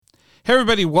Hey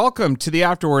everybody, welcome to the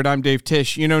Afterword. I'm Dave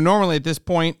Tieche. You know, normally at this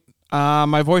point,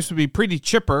 my voice would be pretty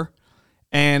chipper,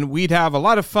 and we'd have a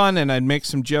lot of fun, and I'd make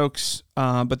some jokes.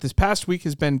 But this past week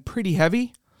has been pretty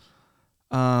heavy.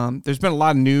 There's been a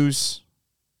lot of news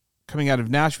coming out of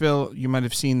Nashville. You might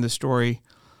have seen the story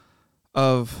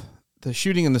of the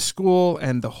shooting in the school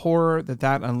and the horror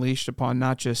that unleashed upon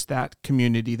not just that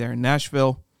community there in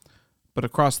Nashville, but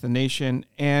across the nation.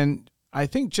 And I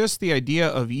think just the idea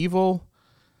of evil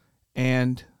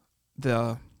and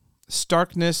the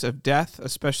starkness of death,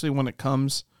 especially when it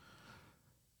comes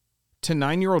to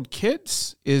 9-year-old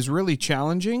kids, is really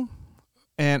challenging.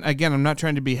 And again, I'm not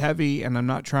trying to be heavy and I'm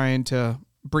not trying to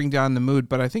bring down the mood,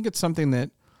 but I think it's something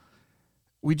that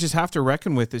we just have to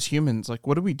reckon with as humans. Like,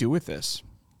 what do we do with this?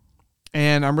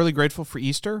 And I'm really grateful for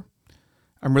Easter.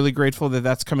 I'm really grateful that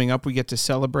that's coming up. We get to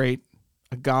celebrate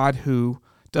a God who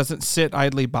doesn't sit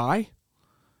idly by,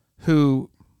 who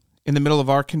in the middle of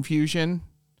our confusion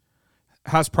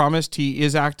has promised he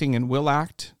is acting and will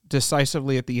act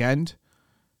decisively at the end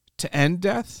to end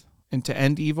death and to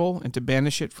end evil and to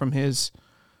banish it from his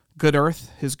good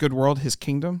earth, his good world, his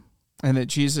kingdom, and that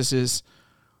Jesus is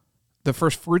the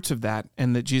first fruits of that,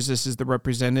 and that Jesus is the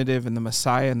representative and the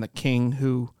Messiah and the King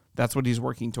who that's what he's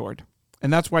working toward.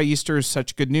 And that's why Easter is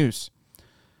such good news.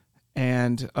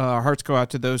 And our hearts go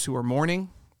out to those who are mourning,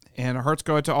 and our hearts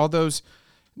go out to all those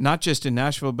not just in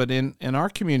Nashville, but in our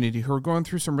community who are going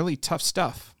through some really tough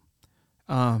stuff,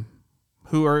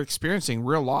 who are experiencing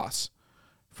real loss,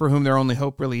 for whom their only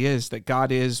hope really is that God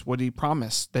is what he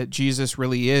promised, that Jesus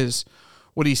really is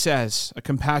what he says, a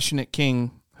compassionate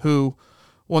king who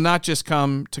will not just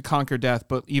come to conquer death,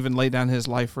 but even lay down his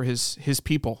life for his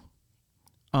people.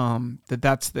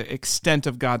 That's the extent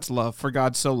of God's love, for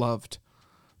God so loved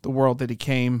the world that he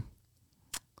came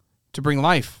to bring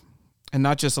life. And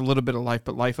not just a little bit of life,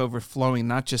 but life overflowing,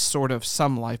 not just sort of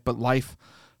some life, but life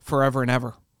forever and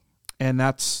ever. And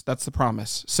that's the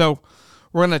promise. So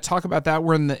we're going to talk about that.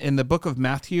 We're in the book of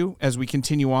Matthew as we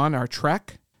continue on our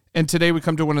trek. And today we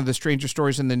come to one of the stranger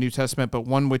stories in the New Testament, but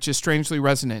one which is strangely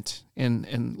resonant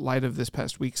in light of this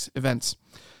past week's events.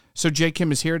 So Jay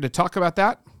Kim is here to talk about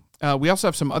that. We also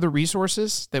have some other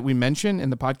resources that we mention in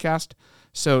the podcast,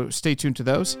 so stay tuned to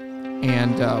those.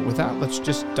 And with that, let's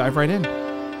just dive right in.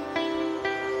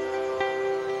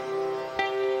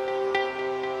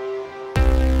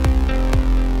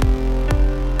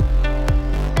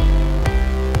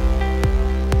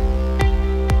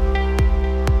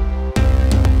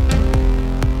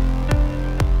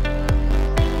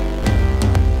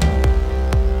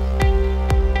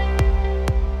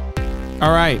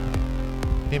 All right.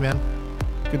 Hey, man.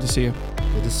 Good to see you.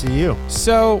 Good to see you.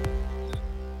 So,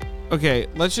 okay,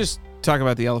 let's just talk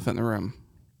about the elephant in the room.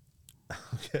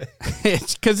 Okay.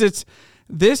 Because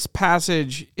this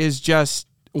passage is just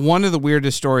one of the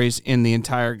weirdest stories in the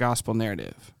entire gospel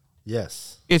narrative.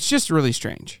 Yes. It's just really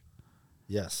strange.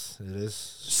 Yes, it is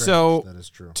strange. So, that is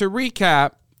true. To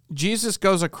recap, Jesus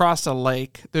goes across a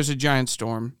lake. There's a giant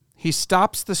storm. He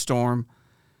stops the storm,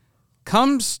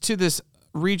 comes to this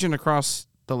region across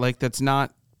the lake that's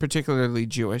not particularly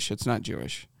Jewish. It's not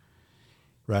Jewish.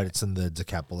 Right, it's in the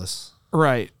Decapolis.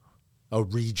 Right. A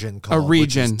region called,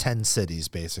 which is 10 cities,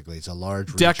 basically. It's a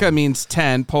large region. Deca means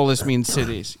 10, polis means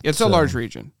cities. It's a large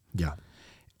region. Yeah.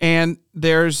 And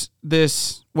there's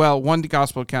this, one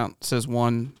gospel account says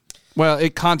one. Well,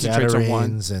 it concentrates on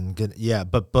one.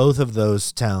 But both of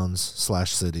those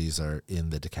towns/cities are in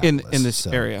the Decapolis. In this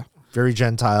area. Very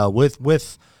Gentile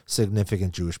with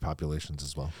significant Jewish populations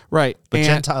as well. Right. But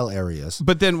Gentile areas.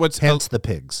 But then hence the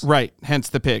pigs. Right. Hence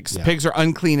the pigs. Yeah. Pigs are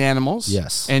unclean animals.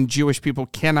 Yes. And Jewish people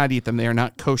cannot eat them. They are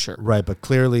not kosher. Right. But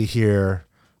clearly here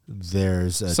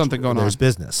there's something going on. There's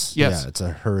business. Yes. Yeah. It's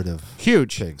a herd of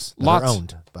huge pigs. Lots. That are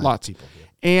owned by people here.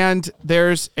 And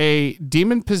there's a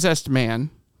demon-possessed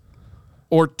man,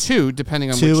 or two, depending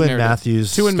on which narrative. Two in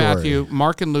Matthew's Two in story. Matthew.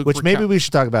 Mark and Luke. Which maybe we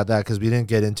should talk about that because we didn't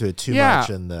get into it too much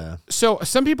in the... So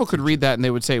some people could read that and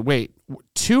they would say, wait,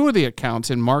 two of the accounts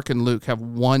in Mark and Luke have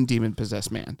one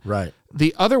demon-possessed man. Right.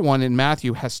 The other one in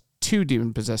Matthew has two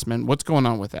demon-possessed men. What's going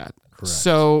on with that? Correct.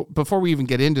 So before we even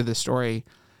get into this story,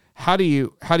 how do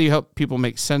you help people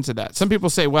make sense of that? Some people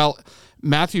say, well,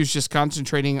 Matthew's just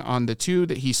concentrating on the two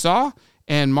that he saw,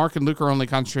 and Mark and Luke are only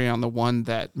concentrating on the one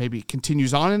that maybe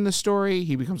continues on in the story.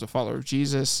 He becomes a follower of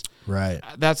Jesus. Right.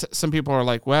 Some people are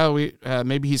like, well,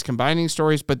 maybe he's combining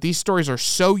stories, but these stories are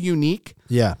so unique.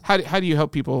 Yeah. How do you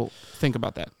help people think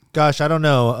about that? Gosh, I don't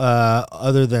know.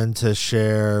 Other than to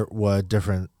share what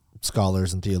different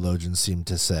scholars and theologians seem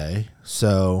to say.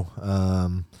 So,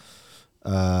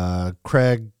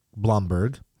 Craig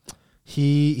Blomberg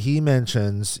He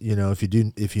mentions,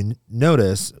 if you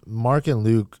notice, Mark and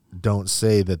Luke don't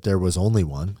say that there was only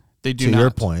one. They do to not. your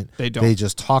point, They don't. They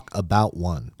just talk about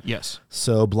one. Yes.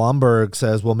 So Blomberg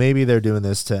says, well, maybe they're doing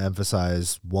this to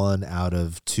emphasize one out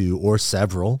of two or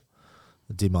several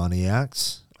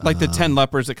demoniacs. Like the 10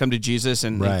 lepers that come to Jesus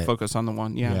and right. they focus on the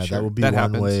one. Yeah, sure. That would be that one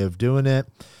happens. way of doing it.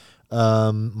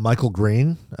 Michael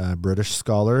Green, a British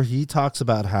scholar, he talks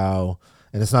about how,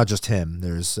 and it's not just him,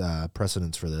 there's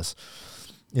precedents for this.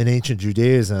 In ancient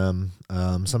Judaism,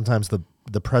 sometimes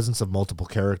the presence of multiple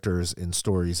characters in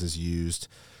stories is used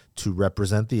to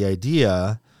represent the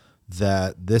idea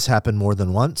that this happened more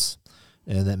than once,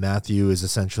 and that Matthew is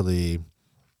essentially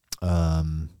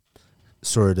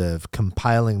sort of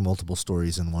compiling multiple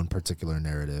stories in one particular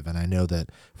narrative. And I know that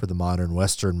for the modern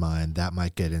Western mind, that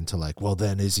might get into like, well,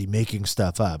 then is he making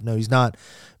stuff up? No, he's not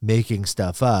making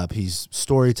stuff up. He's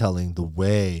storytelling the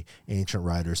way ancient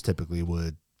writers typically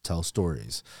would tell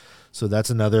stories. So that's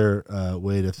another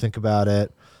way to think about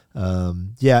it.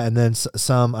 And then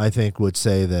some, I think, would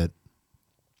say that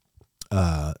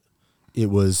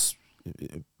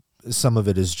some of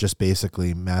it is just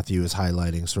basically Matthew is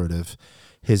highlighting sort of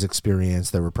his experience.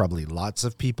 There were probably lots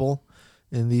of people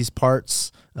in these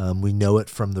parts. We know it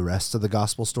from the rest of the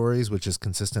gospel stories, which is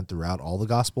consistent throughout all the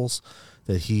gospels,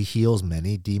 that he heals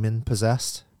many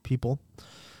demon-possessed people.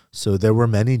 So there were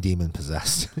many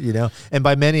demon-possessed, And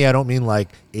by many, I don't mean like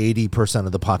 80%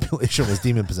 of the population was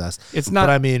demon-possessed. It's not.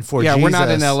 But I mean, for yeah, Jesus, we're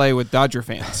not in L.A. with Dodger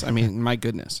fans. I mean, my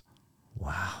goodness.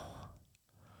 Wow.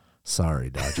 Sorry,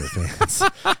 Dodger fans.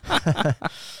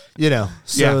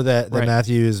 That right.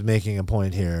 Matthew is making a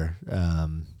point here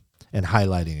and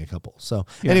highlighting a couple. So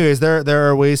anyways, there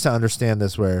are ways to understand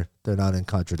this where they're not in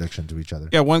contradiction to each other.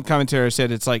 Yeah, one commentator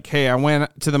said it's like, hey, I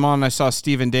went to the mall and I saw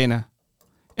Steve and Dana.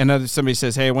 And somebody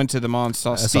says, hey, I went to the mall and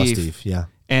saw Steve. I saw Steve, yeah.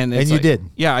 And you did.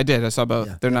 Yeah, I did. I saw both.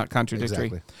 Yeah. They're not contradictory.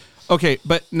 Exactly. Okay,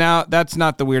 but now that's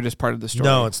not the weirdest part of the story.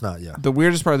 No, it's not, yeah. The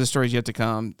weirdest part of the story is yet to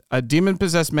come. A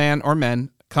demon-possessed man or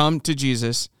men come to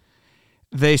Jesus.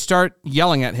 They start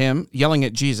yelling at him, yelling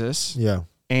at Jesus. Yeah.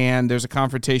 And there's a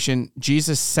confrontation.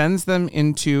 Jesus sends them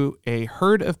into a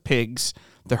herd of pigs.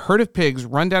 The herd of pigs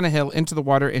run down a hill into the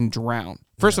water and drown.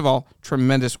 First of all,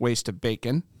 tremendous waste of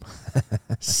bacon.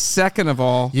 Second of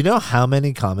all... You know how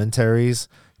many commentaries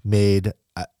made...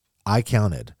 I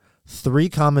counted 3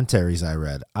 commentaries I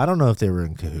read. I don't know if they were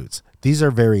in cahoots. These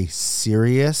are very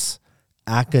serious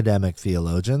academic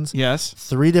theologians. Yes.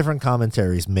 3 different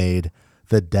commentaries made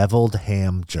the deviled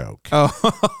ham joke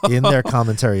in their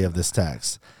commentary of this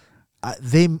text.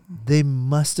 They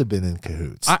must have been in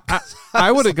cahoots.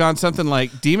 I would have gone something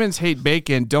like, demons hate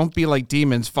bacon, don't be like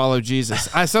demons, follow Jesus.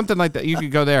 Something like that. You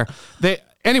could go there.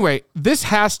 Anyway, this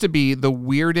has to be the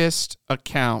weirdest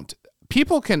account.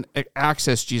 People can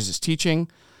access Jesus' teaching,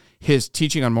 his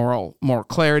teaching on moral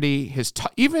clarity,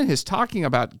 even his talking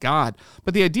about God.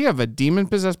 But the idea of a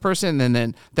demon-possessed person and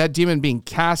then that demon being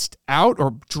cast out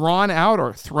or drawn out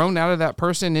or thrown out of that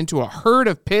person into a herd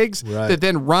of pigs that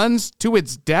then runs to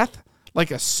its death like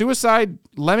a suicide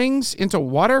lemmings into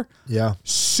water. Yeah.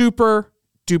 Super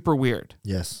duper weird.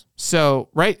 Yes. So,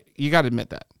 right? You got to admit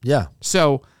that. Yeah.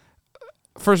 So,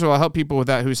 first of all, I'll help people with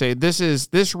that who say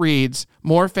this reads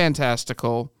more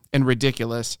fantastical and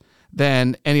ridiculous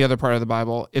than any other part of the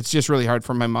Bible. It's just really hard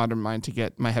for my modern mind to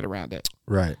get my head around it.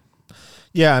 Right.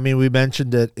 Yeah, I mean, we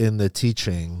mentioned it in the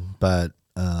teaching, but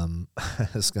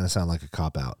it's going to sound like a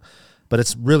cop-out. But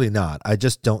it's really not. I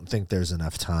just don't think there's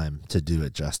enough time to do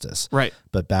it justice. Right.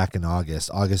 But back in August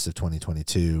of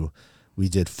 2022, we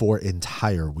did 4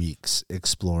 entire weeks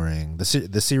exploring.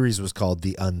 The series was called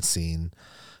The Unseen,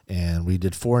 and we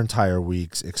did 4 entire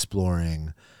weeks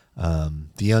exploring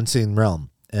the unseen realm.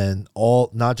 And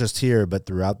not just here, but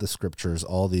throughout the scriptures,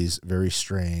 all these very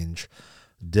strange,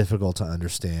 difficult to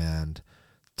understand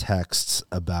texts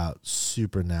about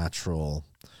supernatural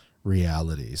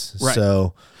realities. Right.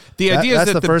 So the idea that's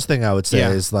is that the first thing I would say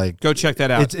is like, go check that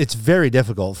out. It's very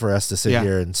difficult for us to sit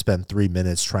here and spend 3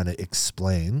 minutes trying to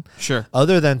explain. Sure.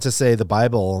 Other than to say the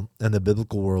Bible and the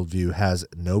biblical worldview has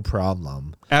no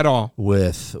problem at all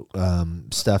with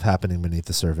stuff happening beneath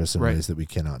the surface in ways that we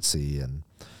cannot see, and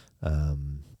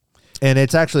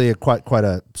it's actually quite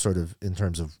a sort of, in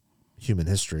terms of human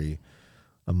history,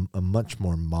 a much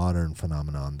more modern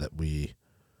phenomenon that we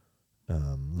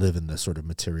live in this sort of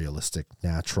materialistic,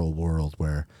 natural world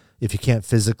where if you can't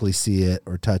physically see it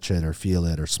or touch it or feel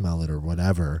it or smell it or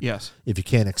whatever, if you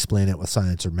can't explain it with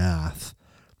science or math,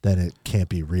 then it can't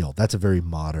be real. That's a very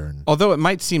modern... Although it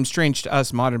might seem strange to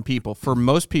us modern people, for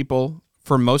most people,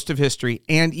 for most of history,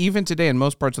 and even today in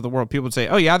most parts of the world, people would say,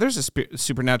 oh yeah, there's a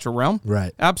supernatural realm.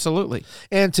 Right. Absolutely.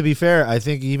 And to be fair, I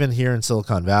think even here in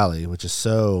Silicon Valley, which is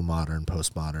so modern,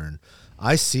 postmodern,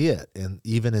 I see it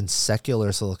even in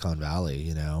secular Silicon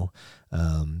Valley,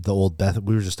 the old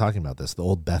we were just talking about this, the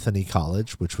old Bethany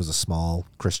College, which was a small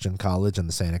Christian college in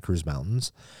the Santa Cruz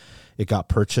Mountains. It got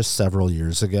purchased several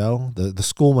years ago. The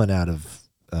school went out of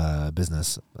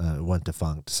business, went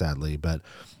defunct, sadly, but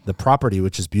the property,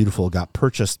 which is beautiful, got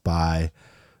purchased by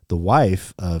the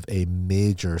wife of a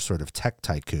major sort of tech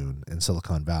tycoon in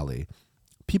Silicon Valley.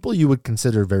 People you would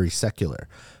consider very secular,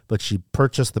 but she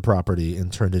purchased the property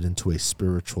and turned it into a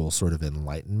spiritual sort of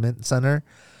enlightenment center.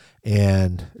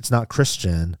 And it's not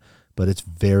Christian, but it's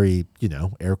very,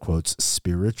 air quotes,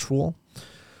 spiritual.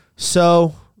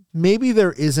 So maybe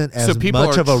there isn't as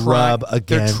much of a rub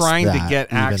against they're trying that to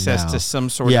get access now. To some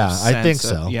sort of sense. I think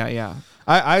so. Yeah.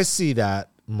 I see that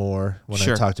more when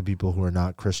I talk to people who are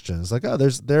not Christians. Like,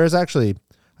 there is actually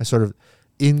a sort of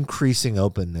increasing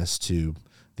openness to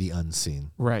the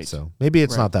unseen. Right. So maybe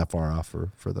it's not that far off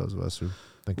for those of us who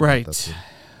think about that too.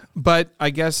 But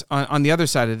I guess on the other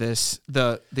side of this,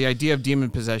 the idea of demon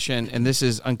possession, and this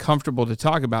is uncomfortable to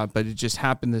talk about, but it just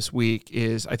happened this week,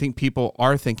 is I think people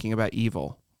are thinking about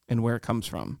evil and where it comes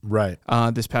from. Right.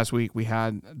 This past week, we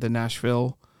had the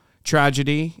Nashville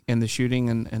tragedy and the shooting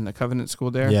in the Covenant School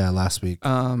there. Yeah, last week.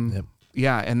 Yep.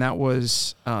 Yeah, and that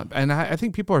was, and I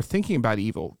think people are thinking about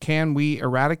evil. Can we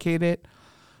eradicate it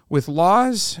with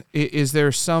laws? Is there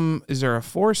a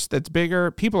force that's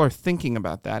bigger? People are thinking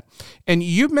about that. And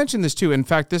you've mentioned this too. In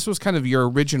fact, this was kind of your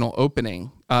original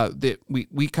opening that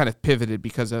we kind of pivoted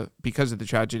because of the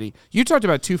tragedy. You talked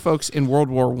about two folks in World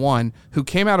War I who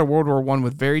came out of World War I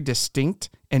with very distinct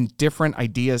and different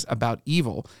ideas about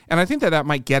evil. And I think that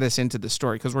might get us into the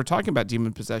story because we're talking about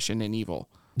demon possession and evil.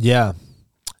 Yeah.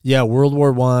 Yeah, World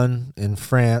War I in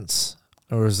France,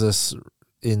 there was this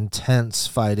intense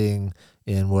fighting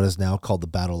in what is now called the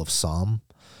Battle of Somme,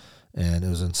 and it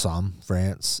was in Somme,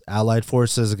 France. Allied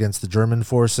forces against the German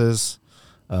forces.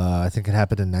 I think it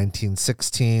happened in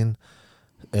 1916,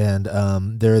 and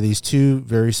there are these two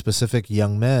very specific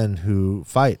young men who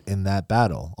fight in that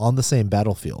battle on the same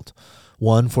battlefield,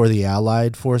 one for the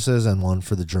Allied forces and one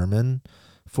for the German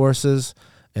forces.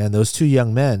 And those two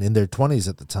young men in their 20s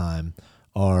at the time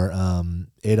are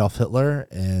Adolf Hitler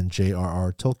and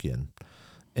J.R.R. Tolkien.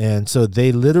 And so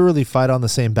they literally fight on the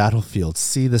same battlefield,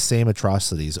 see the same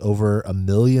atrocities. Over 1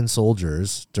 million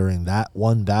soldiers during that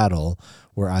one battle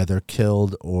were either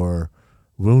killed or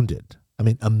wounded. I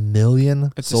mean, 1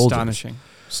 million it's soldiers. Astonishing.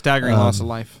 Staggering loss of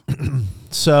life.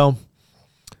 So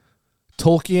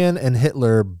Tolkien and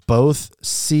Hitler both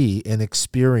see and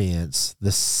experience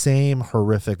the same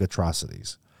horrific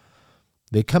atrocities.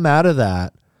 They come out of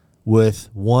that with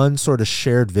one sort of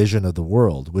shared vision of the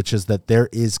world, which is that there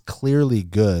is clearly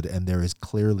good and there is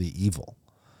clearly evil.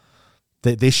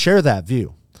 They share that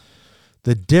view.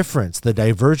 The difference, the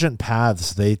divergent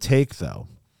paths they take, though,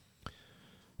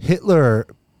 Hitler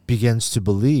begins to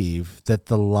believe that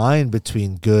the line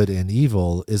between good and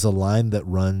evil is a line that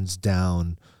runs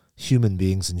down human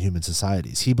beings and human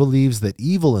societies. He believes that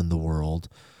evil in the world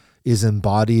is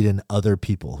embodied in other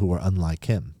people who are unlike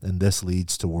him. And this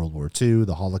leads to World War II,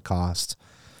 the Holocaust.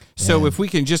 So if we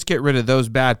can just get rid of those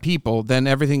bad people, then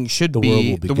everything should the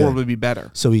world would be better.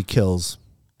 So he kills,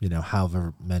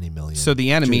 however many million. So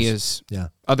the enemy Jews. is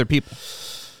other people.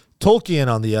 Tolkien,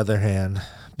 on the other hand,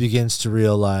 begins to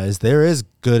realize there is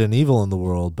good and evil in the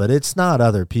world, but it's not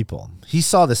other people. He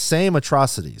saw the same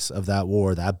atrocities of that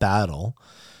war, that battle.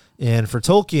 And for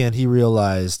Tolkien, he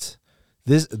realized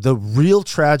the real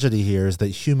tragedy here is that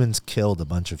humans killed a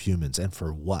bunch of humans, and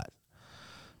for what?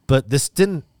 But this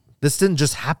didn't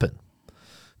just happen.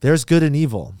 There's good and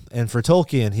evil. And for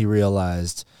Tolkien, he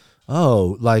realized,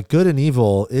 like good and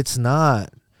evil, it's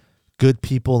not good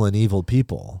people and evil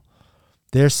people.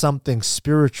 There's something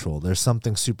spiritual. There's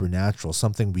something supernatural,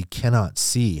 something we cannot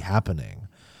see happening.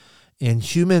 And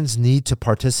humans need to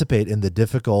participate in the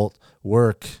difficult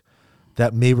work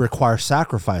that may require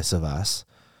sacrifice of us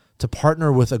to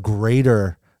partner with a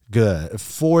greater good,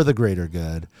 for the greater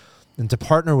good, and to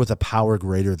partner with a power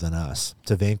greater than us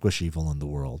to vanquish evil in the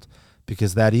world,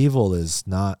 because that evil is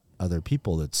not other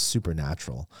people, it's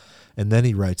supernatural. And then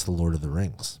he writes The Lord of the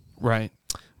Rings. Right.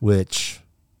 Which,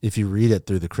 if you read it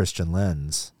through the Christian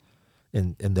lens,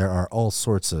 and there are all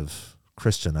sorts of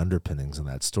Christian underpinnings in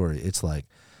that story, it's like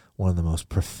one of the most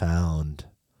profound,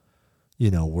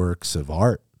 works of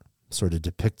art, sort of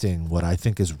depicting what I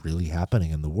think is really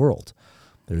happening in the world.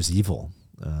 There's evil,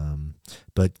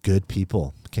 but good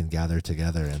people can gather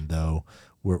together. And though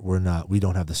we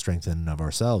don't have the strength in and of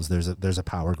ourselves. There's a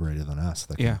power greater than us.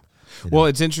 That can, Well,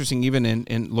 it's interesting, even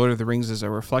in Lord of the Rings, as I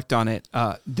reflect on it,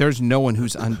 there's no one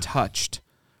who's untouched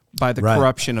by the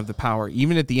corruption of the power.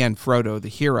 Even at the end, Frodo, the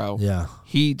hero,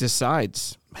 he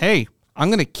decides, hey, I'm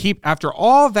going to keep, after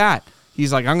all that,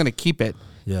 he's like, I'm going to keep it.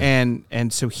 Yeah.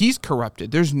 And so he's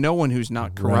corrupted. There's no one who's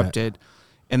not corrupted.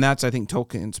 And that's, I think,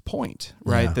 Tolkien's point,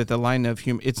 right? Yeah. That the line of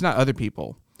human, it's not other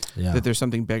people, that there's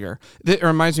something bigger. It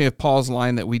reminds me of Paul's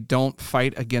line that we don't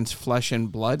fight against flesh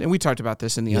and blood. And we talked about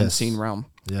this in the unseen realm.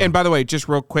 Yeah. And by the way, just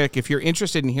real quick, if you're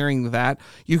interested in hearing that,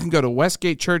 you can go to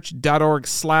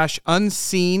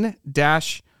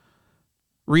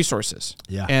westgatechurch.org/unseen-resources.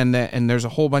 Yeah. And there's a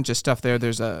whole bunch of stuff there.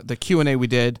 There's the Q&A we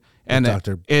did. And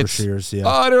Dr. It's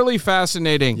utterly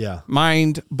fascinating,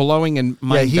 mind-blowing and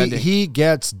mind-bending. He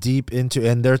gets deep into,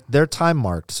 and they're time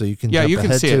marked, so you can jump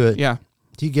ahead to it. Yeah,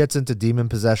 he gets into demon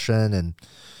possession and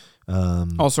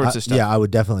all sorts of stuff. Yeah, I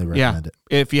would definitely recommend it.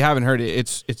 If you haven't heard it,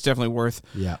 it's definitely worth.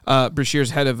 Yeah,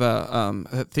 Brashear's head of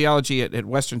theology at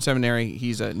Western Seminary.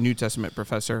 He's a New Testament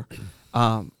professor,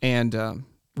 and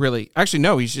really, actually,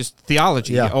 no, he's just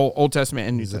theology, Old Testament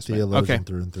and New Testament. He's a theologian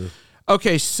through and through.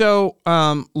 Okay, so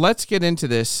let's get into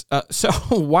this. So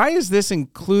why is this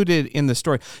included in the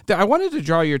story? I wanted to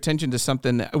draw your attention to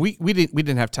something that we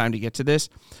didn't have time to get to this,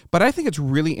 but I think it's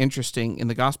really interesting in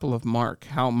the Gospel of Mark,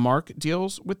 how Mark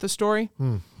deals with the story.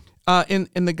 In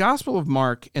the Gospel of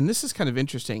Mark, and this is kind of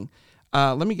interesting.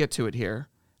 Let me get to it here.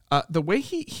 The way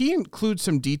he includes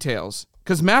some details,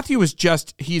 because Matthew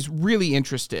he's really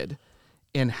interested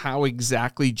in how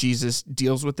exactly Jesus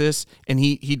deals with this, and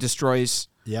he destroys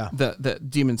the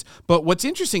demons. But what's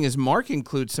interesting is Mark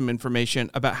includes some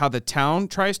information about how the town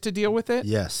tries to deal with it.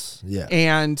 Yes. Yeah.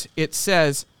 And it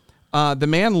says, the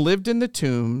man lived in the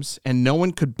tombs and no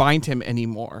one could bind him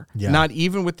anymore, not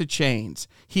even with the chains.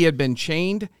 He had been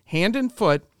chained hand and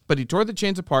foot, but he tore the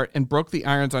chains apart and broke the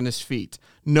irons on his feet.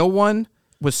 No one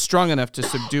was strong enough to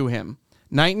subdue him.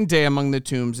 Night and day among the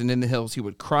tombs and in the hills, he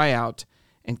would cry out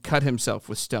and cut himself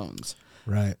with stones.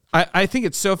 Right. I think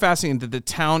it's so fascinating that the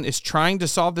town is trying to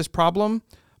solve this problem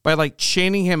by like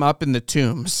chaining him up in the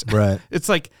tombs. Right. It's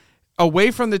like away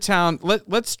from the town.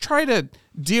 Let's try to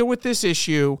deal with this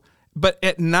issue. But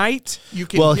at night you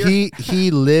can hear...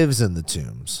 he lives in the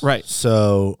tombs. Right.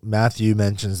 So Matthew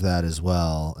mentions that as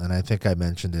well. And I think I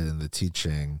mentioned it in the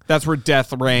teaching. That's where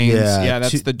death reigns. Yeah,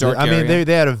 that's the dark area. I mean,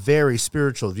 they had a very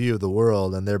spiritual view of the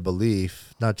world and their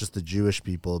belief, not just the Jewish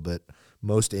people, but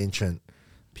most ancient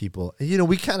people.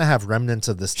 We kind of have remnants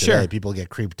of this today. Sure. People get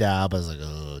creeped out. I was like,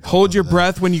 hold your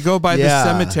breath when you go by the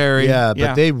cemetery. Yeah,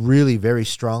 but they really very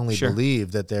strongly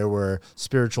believe that there were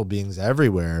spiritual beings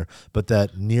everywhere, but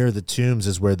that near the tombs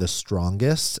is where the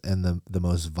strongest and the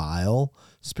most vile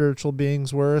spiritual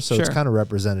beings were. So it's kind of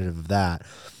representative of that.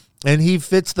 And he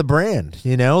fits the brand,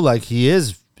 like he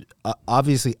is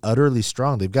obviously utterly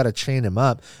strong. They've got to chain him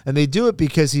up. And they do it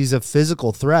because he's a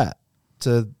physical threat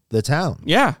to the town.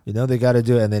 Yeah. They got to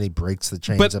do it, and then he breaks the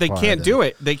chains apart. But they can't do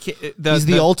it. They can't. He's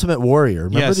the ultimate warrior.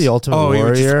 Remember the Ultimate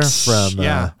Warrior from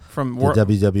the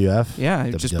WWF? Yeah,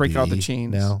 he just break all the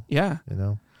chains. Now. Yeah.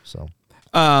 So.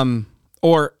 So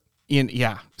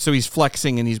he's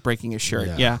flexing and he's breaking his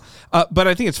shirt. Yeah. But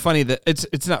I think it's funny that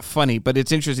it's not funny, but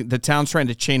it's interesting. The town's trying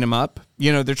to chain him up.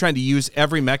 They're trying to use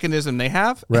every mechanism they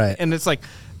have. Right. And it's like,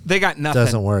 they got nothing.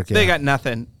 Doesn't work. They got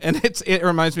nothing. And it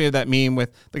reminds me of that meme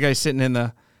with the guy sitting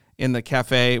in the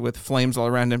cafe with flames all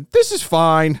around him. This is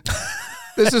fine.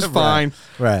 This is fine.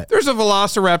 Right. There's a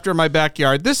velociraptor in my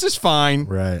backyard. This is fine.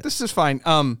 Right. This is fine.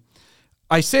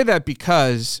 I say that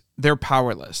because they're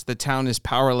powerless. The town is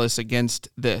powerless against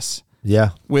this.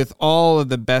 Yeah. With all of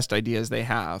the best ideas they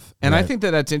have. And I think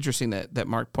that's interesting that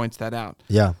Mark points that out.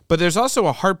 Yeah. But there's also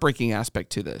a heartbreaking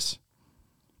aspect to this.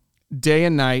 Day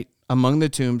and night, among the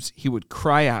tombs, he would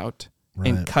cry out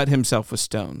and cut himself with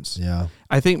stones. Yeah.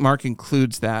 I think Mark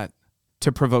includes that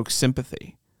to provoke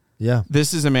sympathy. Yeah.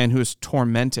 This is a man who is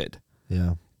tormented.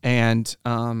 Yeah. And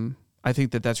I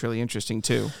think that's really interesting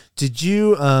too. Did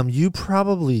you, you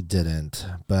probably didn't,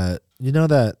 but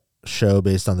that show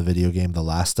based on the video game The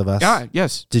Last of Us? Yeah,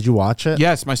 yes. Did you watch it?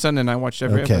 Yes, my son and I watched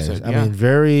every episode. I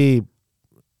mean,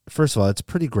 first of all, it's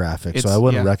pretty graphic, so I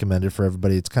wouldn't recommend it for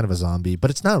everybody. It's kind of a zombie, but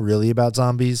it's not really about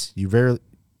zombies.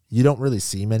 You don't really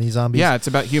see many zombies. Yeah, it's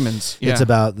about humans. Yeah. It's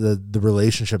about the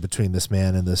relationship between this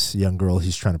man and this young girl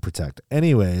he's trying to protect.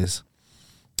 Anyways,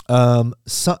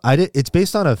 it's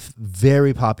based on a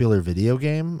very popular video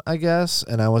game, I guess.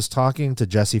 And I was talking to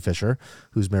Jessie Fisher,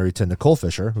 who's married to Nicole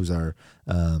Fisher, who's our,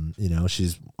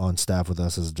 she's on staff with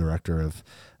us as director of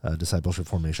discipleship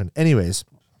formation. Anyways,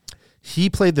 he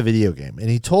played the video game, and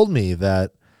he told me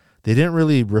that They didn't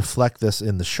really reflect this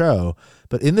in the show,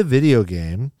 but in the video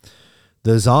game,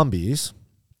 the zombies,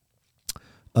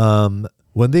 when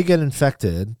they get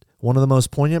infected, one of the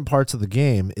most poignant parts of the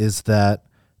game is that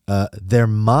their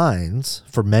minds,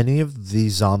 for many of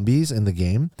these zombies in the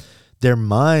game, their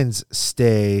minds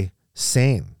stay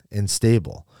sane and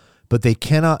stable, but they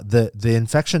cannot, the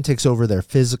infection takes over their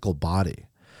physical body.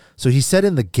 So he said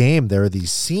in the game, there are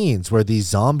these scenes where these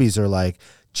zombies are like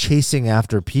chasing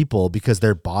after people because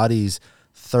their bodies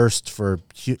thirst for,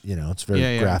 it's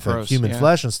very graphic, gross, human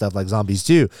flesh and stuff like zombies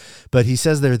do. But he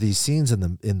says there are these scenes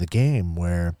in the game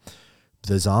where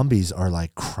the zombies are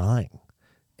like crying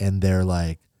and they're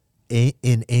like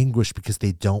in anguish because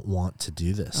they don't want to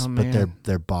do this, but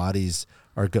their bodies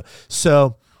are good.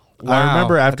 So I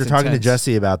remember after talking to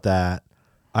Jesse about that,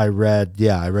 I read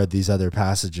these other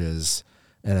passages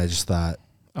and I just thought,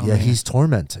 he's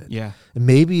tormented. Yeah.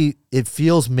 Maybe it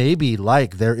feels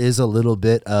like there is a little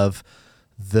bit of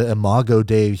the Imago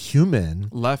Dei human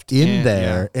left in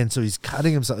there. And so he's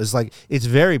cutting himself. It's like, it's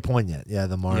very poignant. Yeah.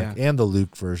 The Mark and the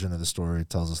Luke version of the story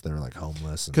tells us they were like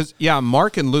homeless. Because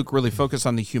Mark and Luke really focus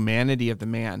on the humanity of the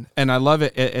man. And I love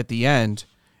it at the end.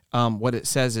 What it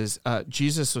says is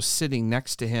Jesus was sitting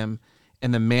next to him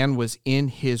and the man was in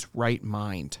his right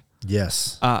mind.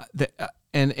 Yes.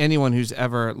 And anyone who's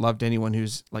ever loved anyone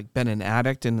who's like been an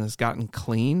addict and has gotten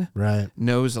clean, right,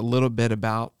 knows a little bit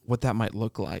about what that might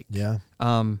look like. Yeah.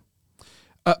 But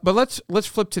let's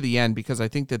flip to the end because I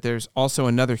think that there's also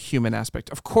another human aspect.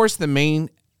 Of course, the main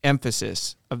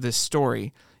emphasis of this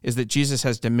story is that Jesus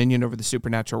has dominion over the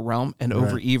supernatural realm and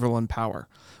over evil and power.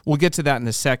 We'll get to that in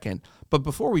a second. But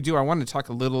before we do, I want to talk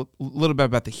a little bit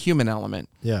about the human element.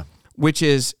 Yeah. Which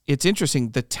is, it's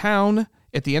interesting. The town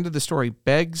at the end of the story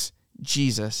begs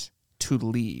Jesus to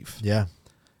leave. Yeah.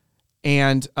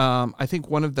 And I think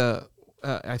one of the,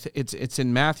 it's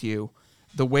in Matthew,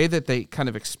 the way that they kind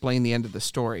of explain the end of the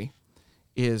story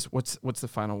is, what's the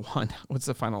final one? What's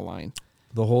the final line?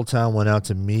 The whole town went out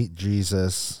to meet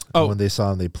Jesus. And when they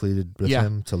saw him, they pleaded with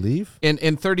him to leave.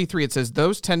 In 33, it says,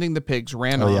 those tending the pigs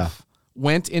ran off,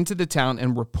 went into the town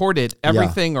and reported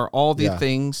everything or all the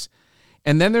things.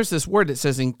 And then there's this word that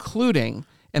says including,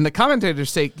 and the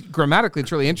commentators say grammatically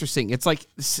it's really interesting. It's like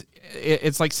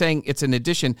saying it's an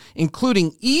addition,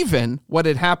 including even what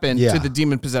had happened to the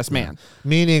demon-possessed man.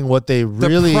 Meaning what they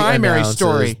really the primary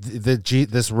story is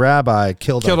this rabbi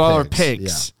killed all our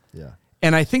pigs. Yeah.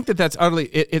 And I think that's utterly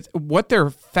it's what they're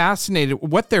fascinated.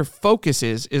 What their focus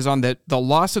is on the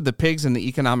loss of the pigs and the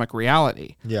economic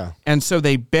reality. Yeah. And so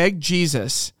they beg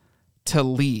Jesus to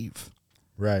leave.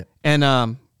 Right.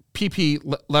 And P.P.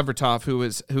 Levertov, who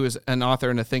is an author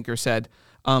and a thinker, said,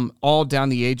 all down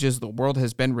the ages, the world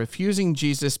has been refusing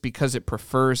Jesus because it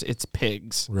prefers its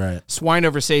pigs. Right. Swine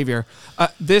over savior.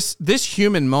 This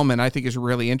human moment, I think, is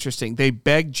really interesting. They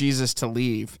beg Jesus to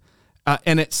leave.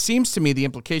 And it seems to me the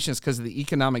implication is because of the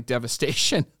economic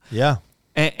devastation. Yeah.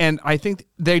 And I think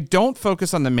they don't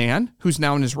focus on the man who's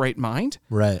now in his right mind.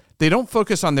 Right. They don't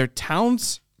focus on their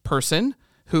townsperson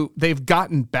who they've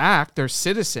gotten back, their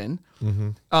citizen.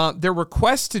 Mm-hmm. Their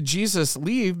request to Jesus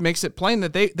leave makes it plain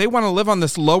that they want to live on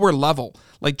this lower level.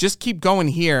 Like, just keep going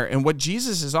here. And what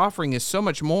Jesus is offering is so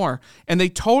much more. And they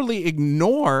totally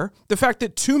ignore the fact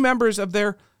that two members of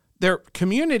their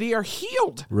community are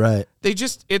healed. Right.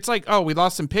 It's like, oh, we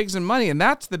lost some pigs and money, and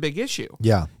that's the big issue.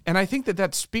 Yeah. And I think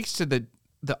that speaks to the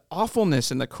awfulness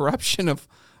and the corruption of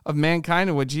mankind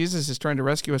and what Jesus is trying to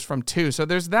rescue us from too. So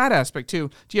there's that aspect too.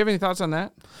 Do you have any thoughts on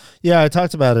that? Yeah, I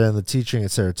talked about it in the teaching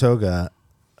at Saratoga.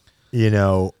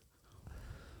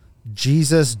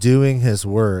 Jesus doing his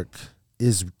work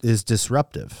is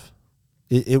disruptive.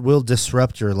 It will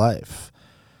disrupt your life.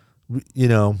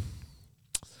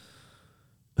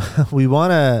 We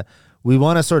want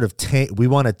to sort of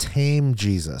tame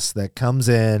Jesus that comes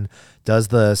in, does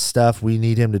the stuff we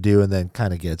need him to do, and then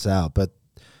kind of gets out. But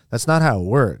that's not how it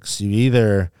works. He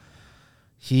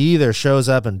either shows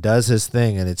up and does his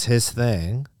thing, and it's his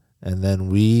thing, and then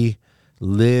we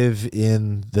live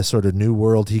in the sort of new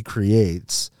world he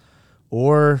creates,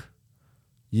 or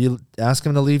you ask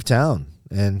him to leave town,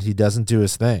 and he doesn't do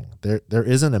his thing. There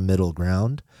isn't a middle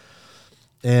ground,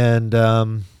 and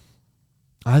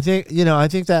I think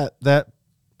that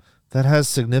has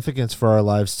significance for our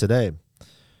lives today.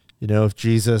 If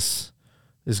Jesus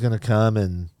is going to come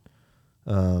and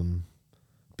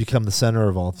become the center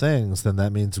of all things, then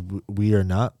that means we are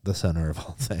not the center of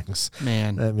all things.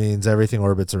 Man, that means everything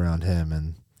orbits around him,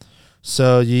 and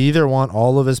so you either want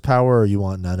all of his power or you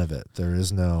want none of it. There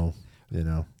is no,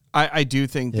 I do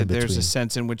think that there's a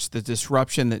sense in which the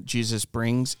disruption that Jesus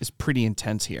brings is pretty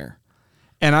intense here.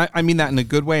 And I mean that in a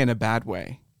good way and a bad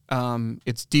way.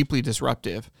 it's deeply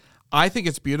disruptive. I think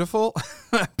it's beautiful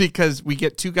because we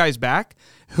get two guys back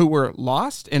who were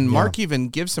lost, and Mark even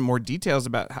gives some more details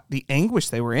about the anguish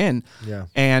they were in. Yeah.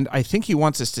 And I think he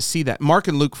wants us to see that. Mark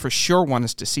and Luke for sure want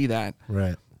us to see that.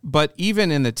 Right. But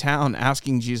even in the town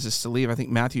asking Jesus to leave, I think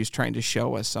Matthew's trying to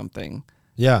show us something.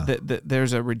 Yeah. That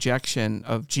there's a rejection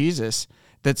of Jesus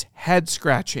that's head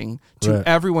scratching to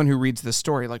everyone who reads the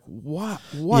story. Like, what?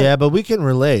 Yeah, but we can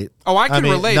relate. Oh, I can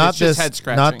relate. Not it's this, just head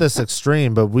scratching. not this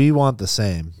extreme, but we want the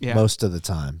same most of the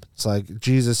time. It's like,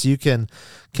 Jesus, can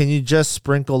you just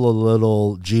sprinkle a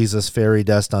little Jesus fairy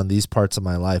dust on these parts of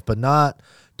my life, but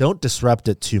don't disrupt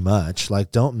it too much.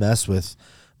 Like, don't mess with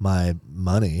my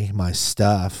money, my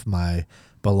stuff, my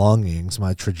belongings,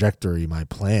 my trajectory, my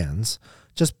plans.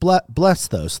 Just bless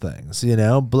those things,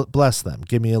 bless them.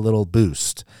 Give me a little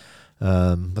boost.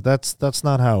 But that's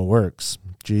not how it works.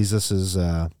 Jesus is,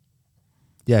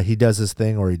 he does his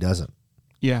thing or he doesn't.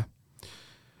 Yeah.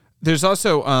 There's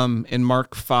also in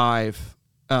Mark 5,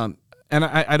 and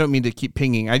I don't mean to keep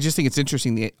pinging. I just think it's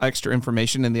interesting, the extra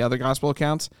information in the other gospel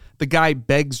accounts. The guy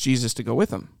begs Jesus to go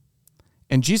with him.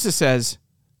 And Jesus says,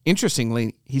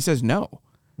 interestingly, he says no.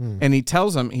 And he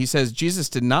tells him, he says, Jesus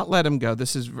did not let him go.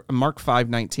 This is Mark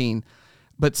 5:19,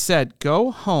 but said, go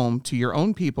home to your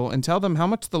own people and tell them how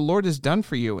much the Lord has done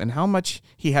for you and how much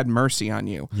he had mercy on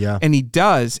you. Yeah. And he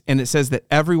does. And it says that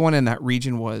everyone in that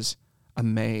region was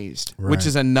amazed, which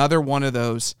is another one of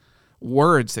those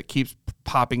words that keeps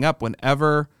popping up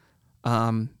whenever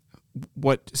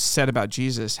what's said about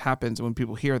Jesus happens. When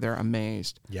people hear, they're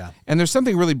amazed. Yeah. And there's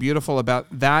something really beautiful about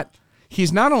that.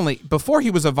 He's not only, before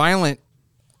he was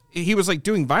he was like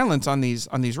doing violence on these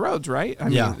roads, right? I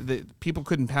mean, the people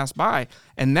couldn't pass by.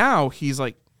 And now he's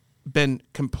like been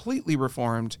completely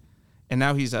reformed. And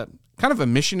now he's a kind of a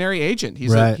missionary agent.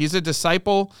 He's a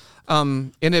disciple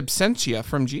in absentia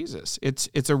from Jesus.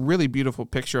 It's a really beautiful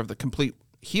picture of the complete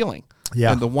healing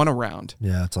and the one around.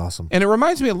 Yeah, it's awesome. And it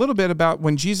reminds me a little bit about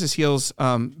when Jesus heals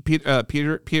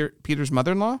Peter's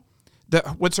mother-in-law.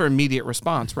 What's her immediate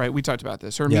response, right? We talked about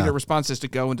this. Her immediate response is to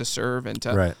go and to serve and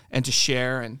to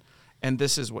share, and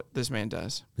this is what this man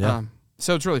does. Yeah.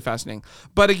 So it's really fascinating.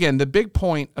 But again, the big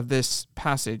point of this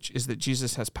passage is that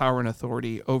Jesus has power and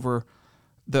authority over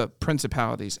the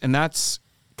principalities, and that's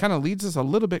kind of leads us a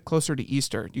little bit closer to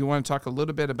Easter. Do you want to talk a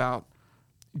little bit about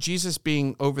Jesus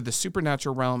being over the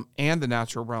supernatural realm and the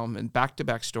natural realm in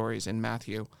back-to-back stories in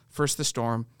Matthew? First the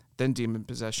storm, then demon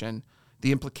possession.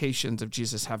 The implications of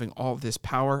Jesus having all of this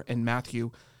power in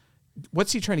Matthew.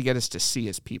 What's he trying to get us to see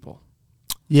as people?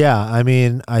 Yeah, I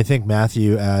mean, I think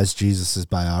Matthew, as Jesus'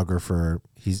 biographer,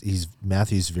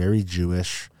 Matthew's very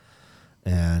Jewish,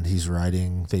 and he's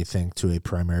writing, they think, to a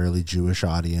primarily Jewish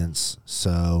audience.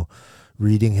 So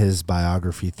reading his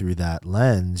biography through that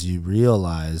lens, you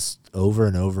realize over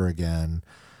and over again,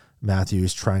 Matthew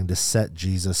is trying to set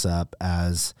Jesus up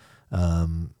as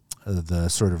the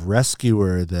sort of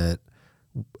rescuer that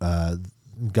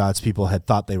God's people had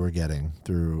thought they were getting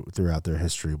throughout their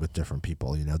history with different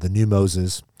people. The new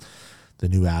Moses, the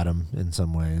new Adam in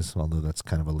some ways, although that's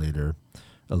kind of a later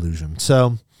allusion.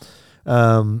 So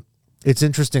it's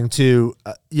interesting too.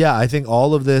 I think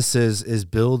all of this is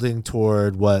building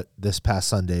toward what this past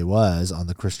Sunday was on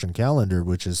the Christian calendar,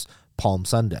 which is Palm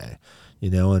Sunday.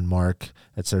 And Mark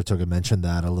at Saratoga mentioned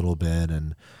that a little bit.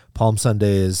 And Palm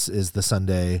Sunday is the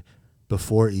Sunday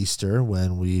before Easter,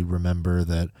 when we remember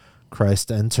that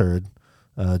Christ entered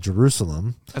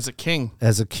Jerusalem as a king,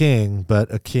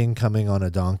 but a king coming on a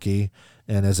donkey,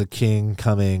 and as a king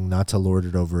coming not to lord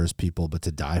it over his people, but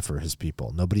to die for his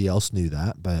people. Nobody else knew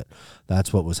that, but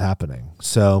that's what was happening.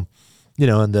 So,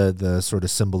 and the sort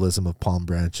of symbolism of palm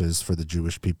branches for the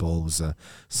Jewish people was a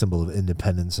symbol of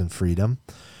independence and freedom.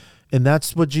 And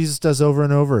that's what Jesus does over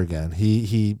and over again.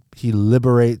 He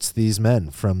liberates these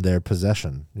men from their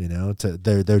possession, to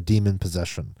their demon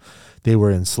possession. They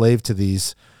were enslaved to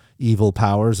these evil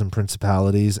powers and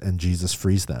principalities, and Jesus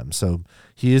frees them. So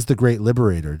he is the great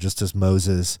liberator, just as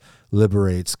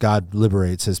God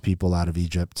liberates his people out of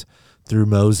Egypt through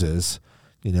Moses.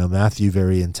 Matthew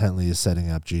very intently is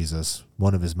setting up Jesus.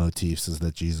 One of his motifs is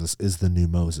that Jesus is the new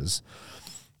Moses.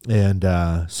 And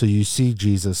so you see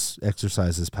Jesus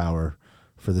exercise his power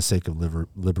for the sake of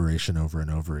liberation over and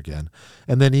over again.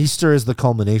 And then Easter is the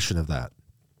culmination of that.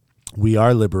 We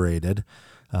are liberated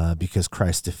because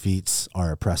Christ defeats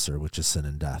our oppressor, which is sin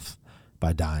and death,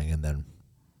 by dying and then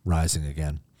rising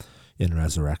again in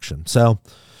resurrection. So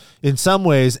in some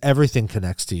ways, everything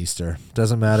connects to Easter.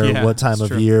 Doesn't matter what time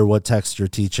of year, what text you're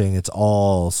teaching. It's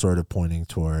all sort of pointing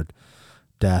toward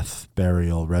death,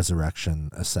 burial,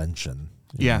 resurrection, ascension.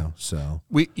 So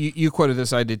you quoted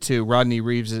this, I did too. Rodney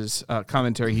Reeves's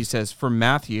commentary. He says, for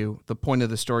Matthew, the point of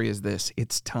the story is this: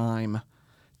 it's time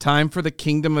for the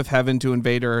kingdom of heaven to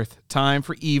invade earth. Time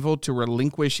for evil to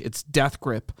relinquish its death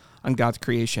grip on God's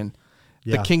creation.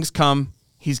 The king's come.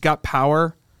 He's got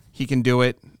power. He can do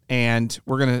it, and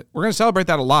we're gonna celebrate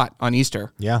that a lot on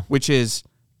Easter. Yeah, which is,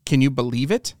 can you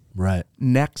believe it? Right,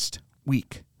 next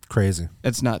week. Crazy.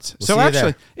 It's nuts. So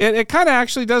actually, it kind of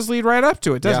actually does lead right up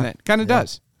to it, doesn't it? Kind of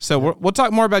does. So we'll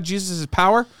talk more about Jesus'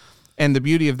 power and the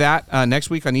beauty of that next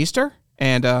week on Easter.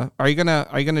 And are you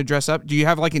gonna dress up? Do you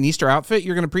have like an Easter outfit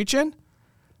you're gonna preach in?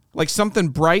 Like something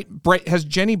bright? Has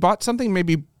Jenny bought something?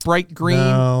 Maybe bright green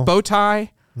bow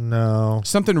tie? No.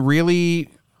 Something really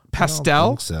pastel? I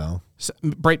don't think so.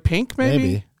 Bright pink,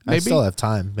 maybe? I still have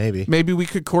time. Maybe we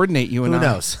could coordinate, you and I. Who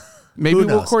knows? Maybe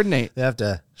we'll coordinate. They have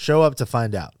to show up to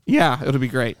find out. Yeah, it'll be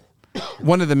great.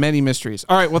 One of the many mysteries.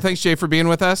 All right, well, thanks, Jay, for being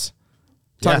with us.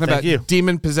 Talking about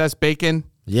demon-possessed bacon.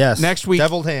 Yes. Next week.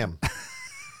 Deviled ham,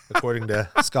 according to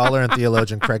scholar and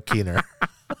theologian Craig Keener.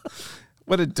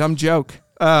 What a dumb joke.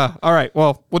 All right,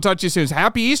 well, we'll talk to you soon.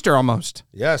 Happy Easter almost.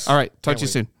 Yes. All right, talk to you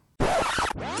soon.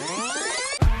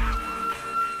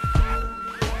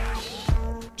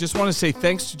 Just want to say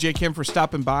thanks to Jay Kim for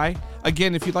stopping by.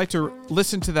 Again, if you'd like to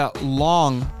listen to that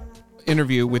long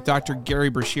interview with Dr.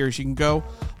 Gary Brashears, you can go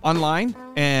online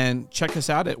and check us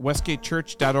out at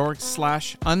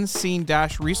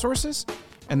westgatechurch.org/unseen-resources.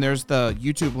 And there's the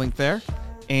YouTube link there.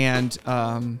 And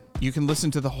you can listen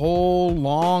to the whole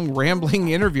long rambling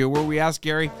interview where we asked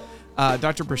Gary,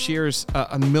 Dr. Brashears,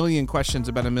 a million questions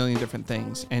about a million different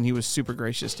things. And he was super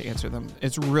gracious to answer them.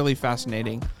 It's really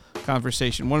fascinating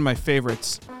conversation. One of my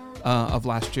favorites of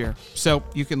last year. So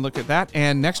you can look at that.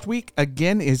 And next week,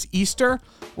 again, is Easter.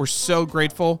 We're so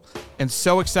grateful and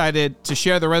so excited to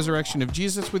share the resurrection of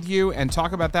Jesus with you and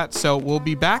talk about that. So we'll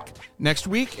be back next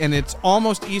week, and it's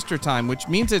almost Easter time, which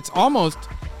means it's almost,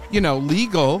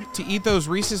 legal to eat those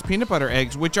Reese's peanut butter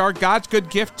eggs, which are God's good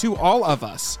gift to all of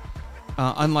us.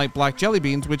 Unlike black jelly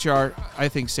beans, which are, I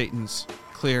think, Satan's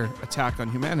clear attack on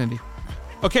humanity.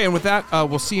 Okay, and with that,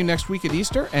 we'll see you next week at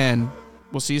Easter, and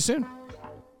we'll see you soon.